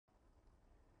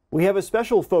We have a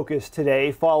special focus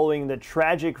today following the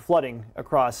tragic flooding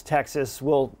across Texas.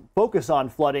 We'll focus on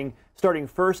flooding, starting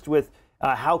first with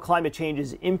how climate change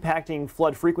is impacting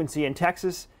flood frequency in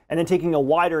Texas, and then taking a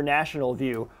wider national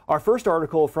view. Our first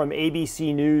article from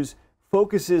ABC News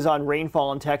focuses on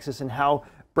rainfall in Texas and how,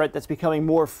 Brett, that's becoming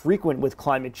more frequent with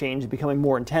climate change, becoming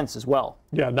more intense as well.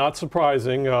 Yeah, not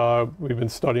surprising. We've been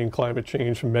studying climate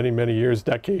change for many, many years,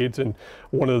 decades, and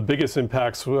one of the biggest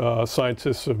impacts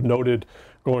scientists have noted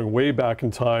going way back in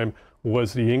time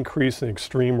was the increase in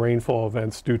extreme rainfall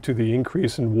events due to the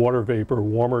increase in water vapor.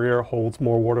 Warmer air holds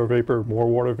more water vapor. More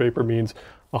water vapor means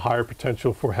a higher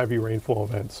potential for heavy rainfall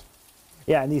events.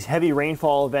 Yeah, and these heavy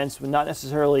rainfall events, not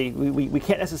necessarily, we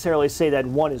can't necessarily say that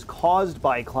one is caused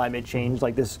by climate change,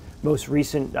 like this most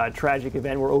recent tragic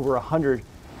event where over 100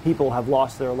 people have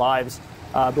lost their lives.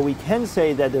 But we can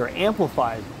say that they're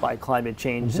amplified by climate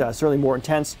change, certainly more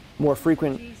intense, more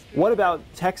frequent. What about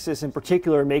Texas in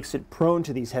particular makes it prone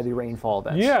to these heavy rainfall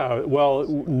events? Yeah, well,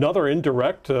 another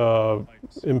indirect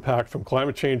impact from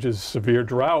climate change is severe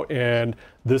drought, and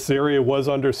this area was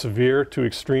under severe to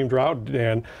extreme drought,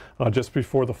 and just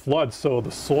before the flood, so the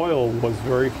soil was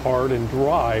very hard and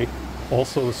dry.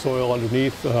 Also, the soil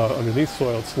underneath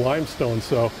soil, it's limestone,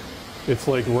 so it's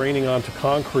like raining onto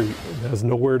concrete. It has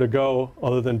nowhere to go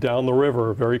other than down the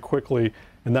river very quickly,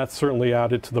 and that's certainly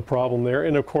added to the problem there.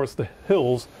 And of course, the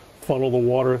hills funnel the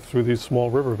water through these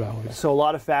small river valleys. So a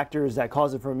lot of factors that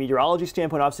cause it from a meteorology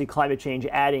standpoint, obviously climate change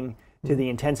adding to the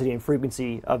intensity and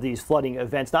frequency of these flooding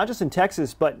events, not just in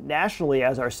Texas, but nationally,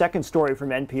 as our second story from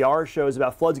NPR shows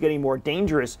about floods getting more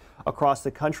dangerous across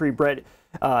the country. Brett,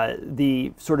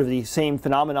 the same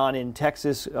phenomenon in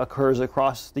Texas occurs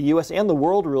across the U.S. and the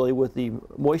world, really, with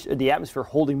the atmosphere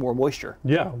holding more moisture.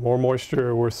 Yeah, more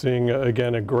moisture. We're seeing,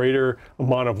 again, a greater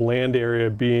amount of land area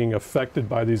being affected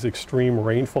by these extreme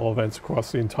rainfall events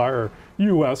across the entire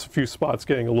U.S. A few spots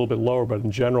getting a little bit lower, but in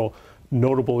general,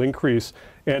 notable increase.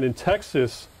 And in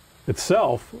Texas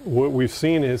itself, what we've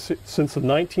seen is since the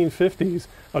 1950s,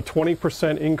 a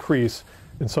 20% increase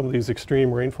in some of these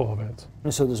extreme rainfall events.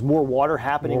 And so there's more water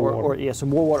happening, so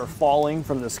more water falling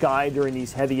from the sky during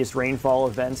these heaviest rainfall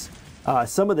events.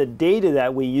 Some of the data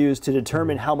that we use to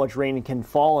determine how much rain can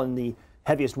fall in the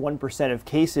heaviest 1% of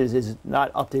cases is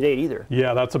not up to date either.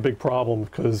 Yeah, that's a big problem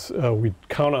because we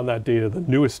count on that data, the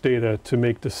newest data, to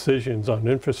make decisions on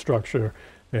infrastructure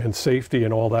and safety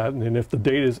and all that. And if the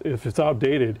data if it's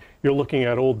outdated, you're looking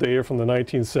at old data from the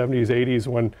 1970s, 80s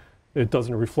when it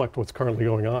doesn't reflect what's currently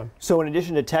going on. So in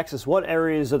addition to Texas, what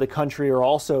areas of the country are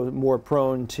also more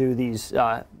prone to these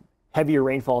heavier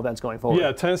rainfall events going forward?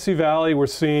 Yeah, Tennessee Valley, we're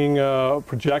seeing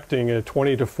projecting a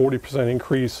 20 to 40%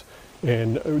 increase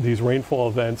in these rainfall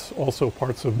events, also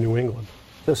parts of New England.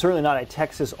 So certainly not a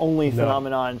Texas-only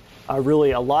phenomenon.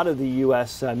 Really, a lot of the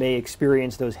U.S. May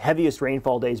experience those heaviest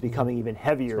rainfall days becoming even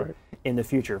heavier in the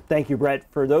future. Thank you, Brett,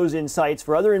 for those insights.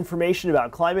 For other information about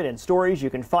climate and stories,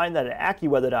 you can find that at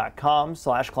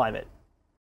AccuWeather.com/climate.